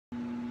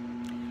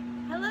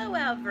Hello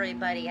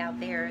everybody out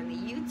there in the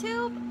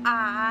YouTube.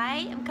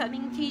 I am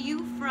coming to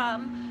you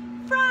from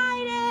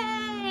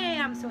Friday.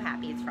 I'm so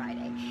happy it's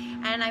Friday.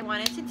 And I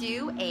wanted to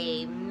do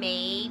a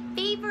May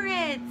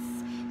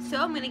favorites.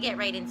 So I'm going to get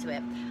right into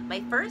it.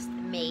 My first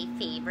May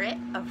favorite,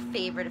 a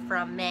favorite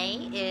from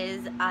May,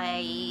 is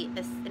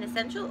an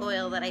essential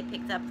oil that I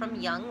picked up from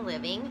Young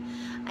Living.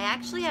 I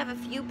actually have a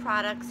few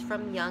products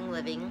from Young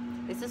Living.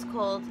 This is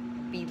called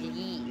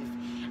Believe.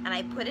 And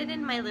I put it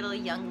in my little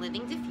Young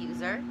Living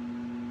diffuser.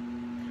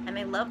 And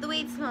I love the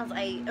way it smells.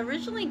 I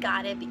originally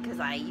got it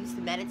because I used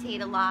to meditate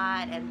a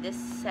lot, and this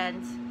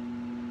scent,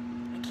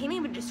 I can't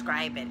even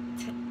describe it.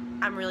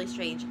 I'm really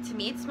strange. To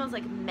me, it smells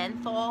like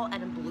menthol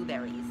and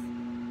blueberries.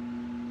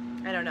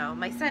 I don't know.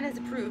 My son has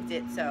approved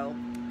it, so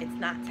it's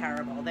not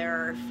terrible. There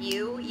are a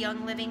few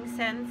Young Living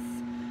scents.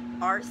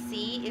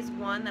 RC is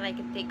one that I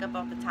can think of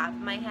off the top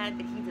of my head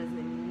that he does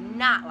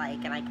not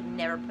like, and I can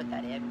never put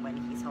that in when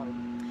he's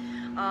home.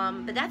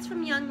 But that's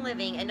from Young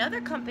Living.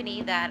 Another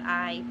company that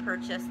I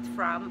purchased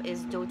from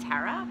is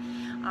doTERRA.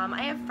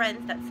 I have friends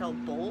that sell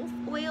both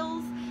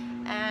oils,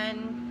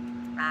 and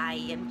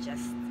I am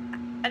just,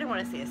 I don't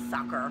want to say a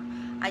sucker.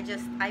 I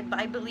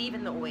believe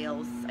in the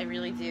oils. I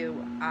really do.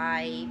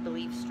 I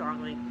believe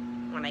strongly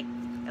when I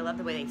love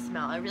the way they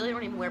smell. I really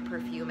don't even wear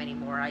perfume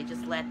anymore. I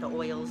just let the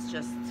oils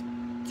just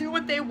do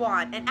what they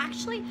want. And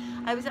actually,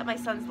 I was at my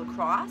son's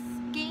lacrosse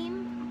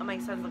game, my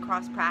son's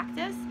lacrosse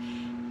practice,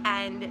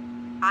 and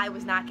I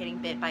was not getting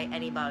bit by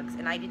any bugs,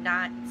 and I did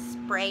not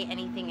spray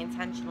anything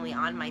intentionally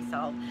on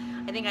myself.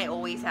 I think I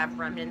always have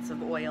remnants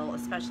of oil,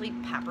 especially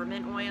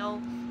peppermint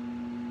oil,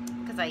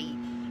 because I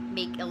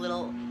make a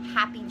little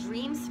happy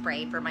dream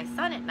spray for my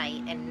son at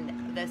night, and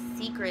the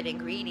secret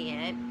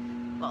ingredient,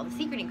 well, the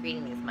secret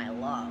ingredient is my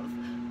love,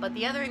 but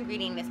the other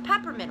ingredient is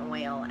peppermint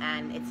oil,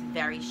 and it's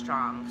very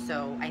strong.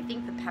 So I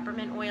think the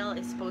peppermint oil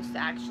is supposed to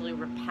actually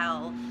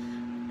repel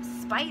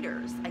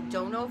spiders. I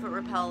don't know if it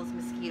repels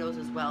mosquitoes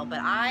as well, but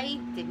I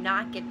did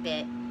not get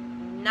bit,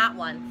 not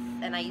once,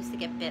 and I used to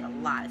get bit a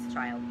lot as a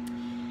child.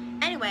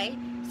 Anyway,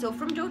 so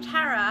from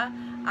doTERRA,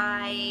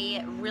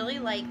 I really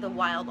like the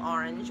wild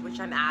orange, which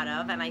I'm out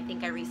of, and I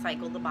think I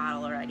recycled the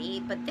bottle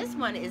already, but this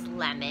one is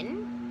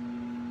lemon.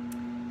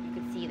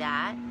 You can see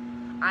that.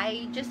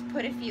 I just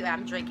put a few,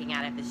 I'm drinking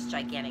out of this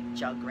gigantic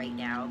jug right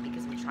now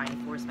because I'm trying to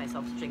force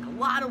myself to drink a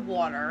lot of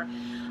water.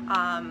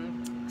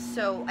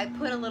 So I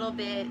put a little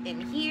bit in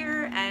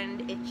here,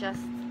 and it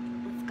just,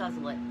 let's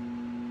guzzle it.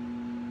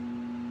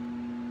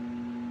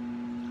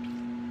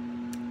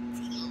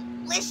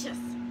 Delicious.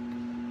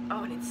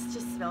 Oh, and it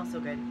just smells so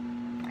good.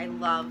 I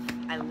love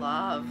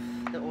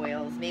the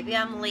oils. Maybe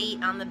I'm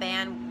late on the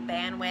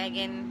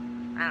bandwagon.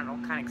 I don't know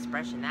what kind of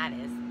expression that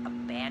is, a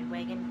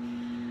bandwagon.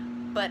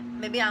 But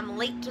maybe I'm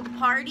late to the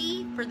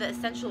party for the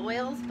essential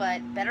oils,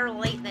 but better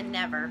late than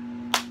never.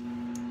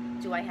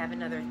 Do I have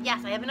another?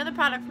 Yes, I have another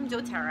product from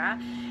doTERRA,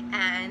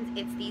 and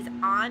it's these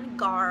On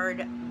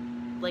Guard,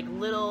 like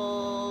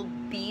little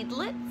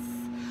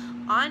beadlets.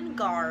 On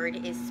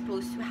Guard is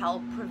supposed to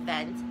help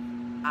prevent,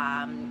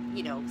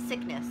 you know,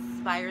 sickness,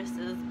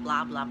 viruses,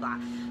 blah, blah, blah.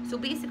 So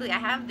basically, I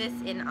have this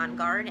in On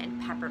Guard and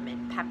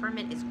peppermint.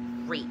 Peppermint is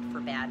great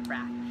for bad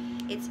breath.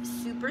 It's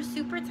super,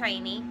 super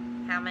tiny.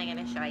 How am I going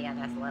to show you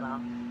this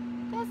little,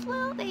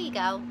 there you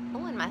go.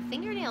 Oh, and my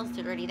fingernails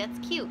dirty. That's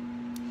cute.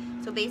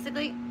 So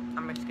basically,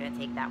 I'm just going to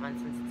take that one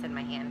since it's in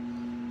my hand.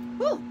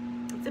 Woo!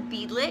 It's a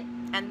beadlet,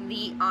 and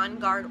the On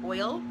Guard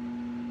oil,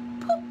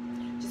 poof,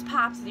 just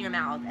pops in your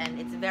mouth, and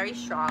it's very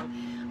strong.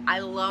 I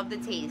love the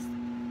taste.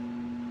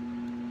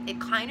 It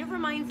kind of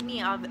reminds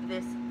me of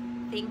this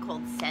thing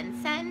called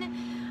Sensen.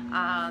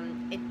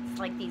 It's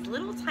like these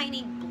little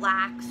tiny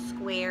black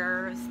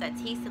squares that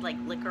tasted like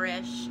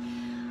licorice.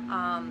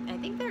 I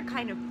think they're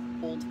kind of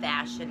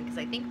old-fashioned because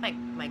I think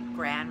my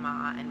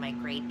grandma and my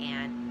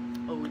great-aunt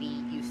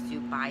Odie used to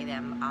buy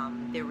them.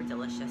 They were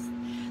delicious.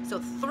 So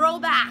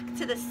throwback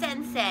to the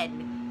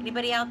Sensen.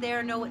 Anybody out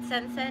there know what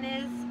Sensen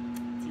is?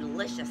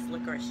 Delicious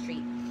licorice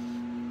treat.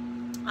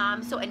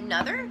 So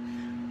another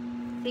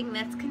thing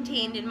that's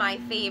contained in my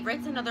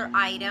favorites, another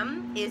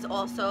item, is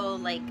also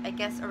like, I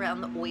guess,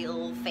 around the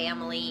oil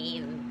family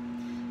and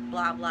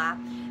blah blah.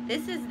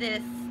 This is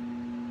this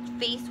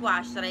face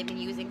wash that I've been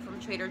using from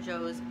Trader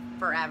Joe's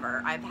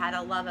forever. I've had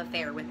a love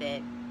affair with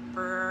it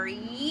for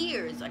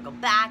years. I go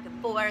back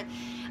and forth.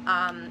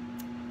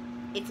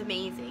 It's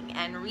amazing.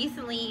 And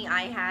recently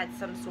I had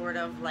some sort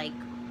of, like,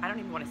 I don't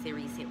even want to say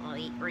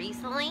recently,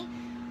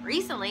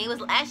 it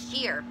was last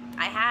year.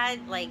 I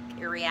had like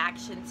a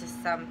reaction to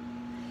some,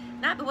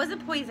 it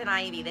wasn't poison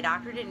ivy. The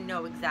doctor didn't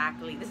know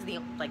exactly. This is the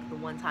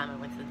one time I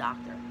went to the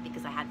doctor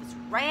because I had this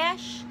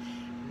rash,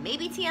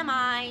 maybe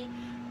TMI,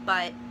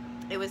 but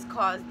it was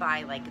caused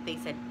by, like, they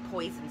said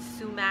poison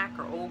sumac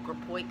or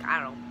ogropoik,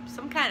 I don't know,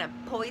 some kind of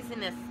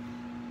poisonous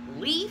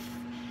leaf,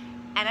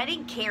 and I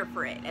didn't care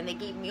for it, and they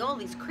gave me all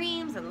these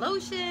creams and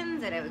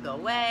lotions and it would go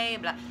away,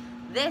 but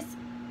this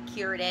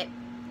cured it.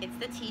 It's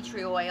the tea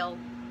tree oil,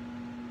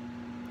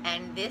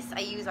 and this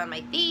I use on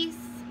my face,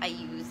 I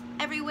use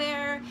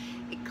everywhere.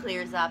 It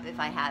clears up if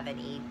I have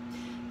any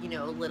you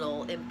know,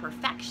 little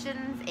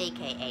imperfections,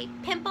 aka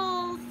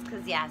pimples,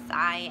 because yes,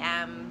 I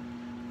am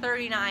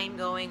 39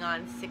 going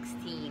on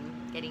 16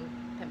 getting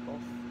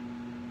pimples.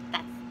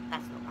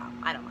 That's no problem.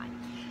 I don't mind.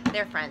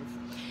 They're friends.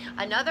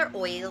 Another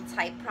oil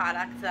type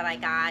product that I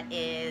got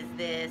is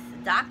this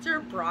Dr.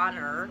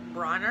 Bronner,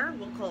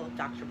 we'll call it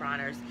Dr.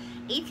 Bronner's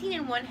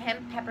 18-in-1 hemp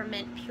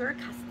peppermint pure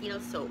castile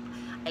soap.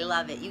 I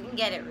love it. You can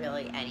get it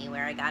really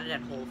anywhere. I got it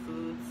at Whole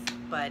Foods,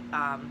 but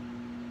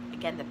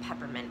again, the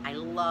peppermint. I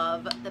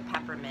love the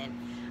peppermint.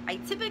 I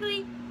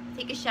typically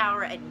take a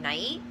shower at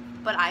night,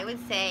 but I would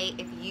say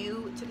if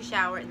you took a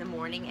shower in the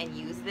morning and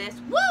use this,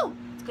 woo,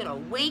 it's gonna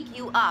wake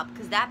you up,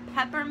 because that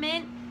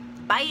peppermint,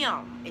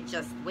 bam, it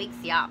just wakes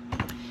you up.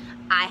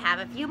 I have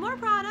a few more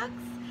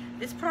products.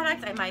 This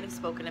product I might have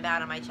spoken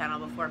about on my channel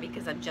before,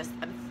 because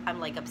I'm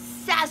like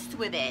obsessed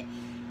with it.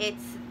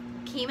 It's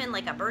came in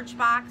like a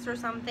Birchbox or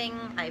something.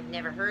 I've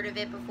never heard of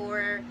it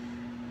before.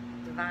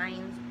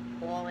 Divine's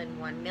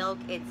all-in-one milk.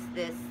 It's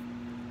this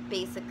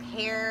basic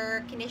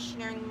hair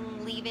conditioner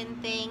leave-in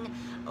thing.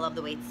 I love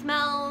the way it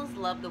smells,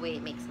 love the way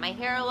it makes my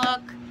hair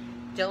look.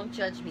 Don't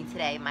judge me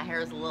today. My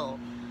hair is a little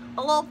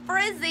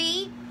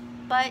frizzy,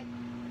 but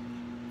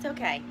it's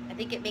okay. I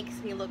think it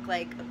makes me look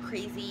like a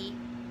crazy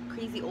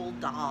old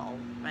doll,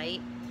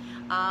 right?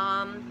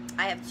 I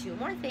have two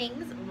more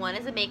things. One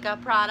is a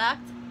makeup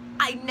product.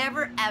 I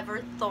never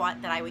ever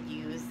thought that I would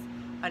use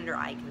under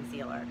eye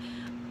concealer.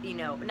 You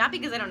know, not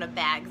because I don't have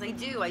bags. I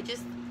do. I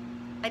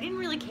didn't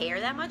really care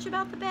that much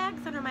about the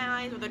bags under my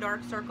eyes or the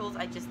dark circles.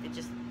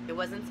 It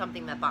wasn't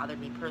something that bothered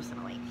me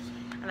personally.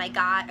 And I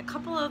got a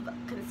couple of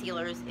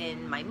concealers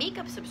in my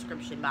makeup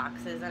subscription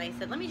boxes, and I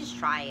said, let me just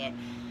try it.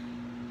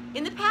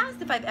 In the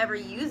past, if I've ever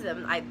used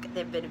them,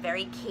 they've been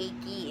very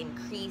cakey and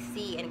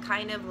creasy and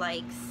kind of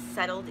like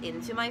settled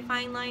into my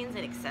fine lines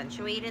and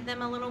accentuated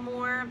them a little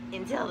more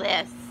until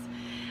this.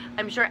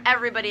 I'm sure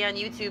everybody on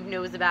YouTube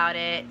knows about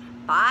it.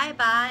 Bye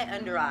Bye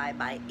Under Eye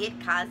by It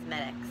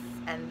Cosmetics.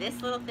 And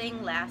this little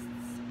thing lasts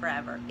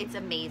forever. It's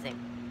amazing.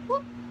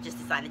 Whoop, just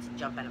decided to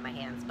jump out of my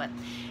hands, but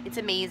it's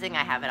amazing.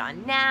 I have it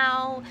on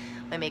now.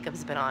 My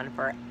makeup's been on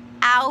for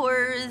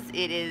hours.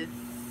 It is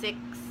 6,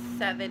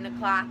 7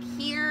 o'clock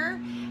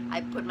here.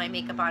 I put my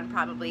makeup on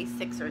probably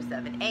 6 or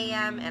 7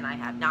 a.m. and I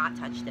have not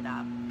touched it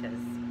up because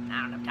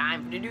I don't have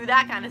time to do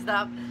that kind of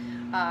stuff.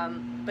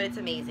 But it's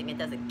amazing. It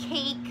doesn't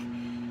cake,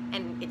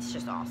 and it's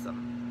just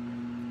awesome.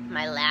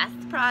 My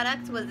last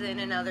product was in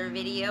another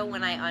video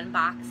when I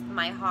unboxed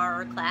my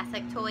horror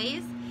classic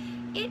toys.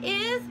 It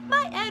is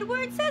my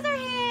Edward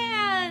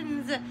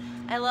Scissorhands.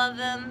 I love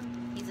him.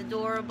 He's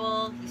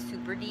adorable. He's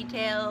super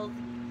detailed.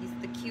 He's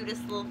the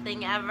cutest little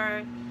thing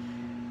ever.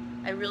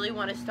 I really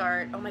want to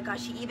start. Oh my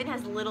gosh, he even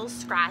has little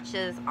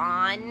scratches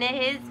on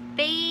his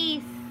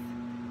face.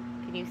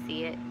 Can you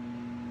see it?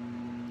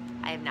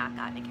 I have not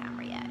gotten a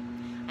camera yet.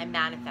 I'm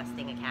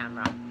manifesting a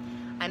camera.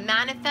 I'm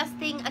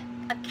manifesting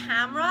a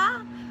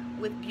camera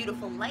with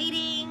beautiful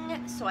lighting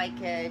so I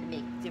could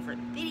make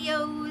different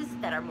videos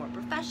that are more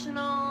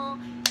professional.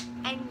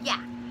 And yeah,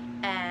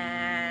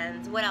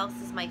 and what else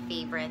is my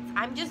favorite?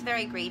 I'm just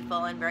very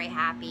grateful and very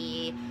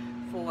happy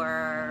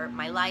for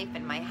my life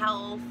and my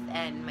health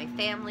and my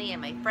family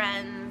and my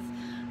friends.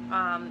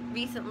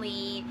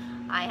 Recently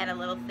I had a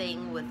little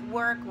thing with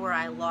work where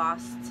I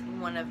lost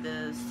one of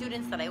the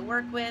students that I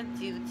work with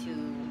due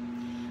to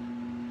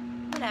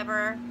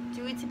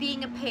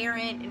being a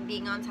parent and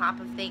being on top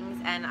of things,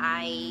 and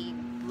I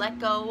let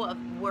go of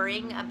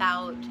worrying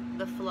about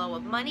the flow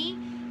of money,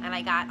 and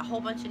I got a whole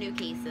bunch of new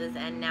cases,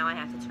 and now I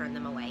have to turn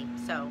them away.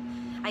 So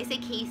I say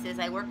cases,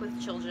 I work with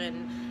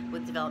children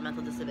with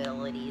developmental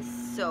disabilities,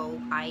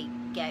 so I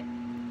get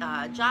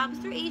jobs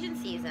through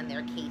agencies and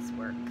their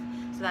casework.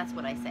 So that's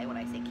what I say when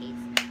I say case.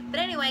 But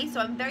anyway, so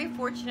I'm very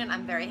fortunate,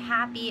 I'm very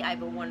happy, I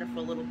have a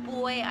wonderful little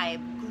boy, I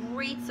have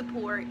great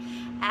support,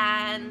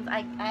 and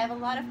I have a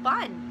lot of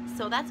fun.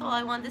 So that's all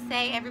I wanted to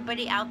say.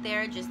 Everybody out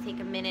there, just take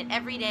a minute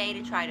every day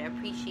to try to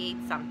appreciate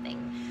something.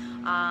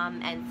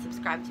 And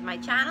subscribe to my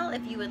channel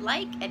if you would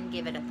like, and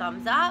give it a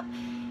thumbs up.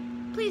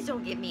 Please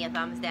don't give me a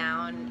thumbs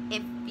down.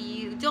 If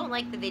you don't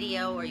like the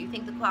video or you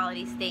think the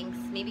quality stinks,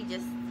 maybe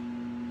just,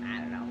 I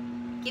don't know,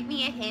 give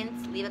me a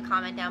hint, leave a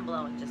comment down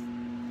below, and just,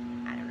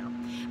 I don't know.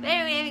 But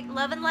anyway,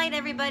 love and light,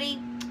 everybody.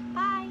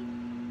 Bye.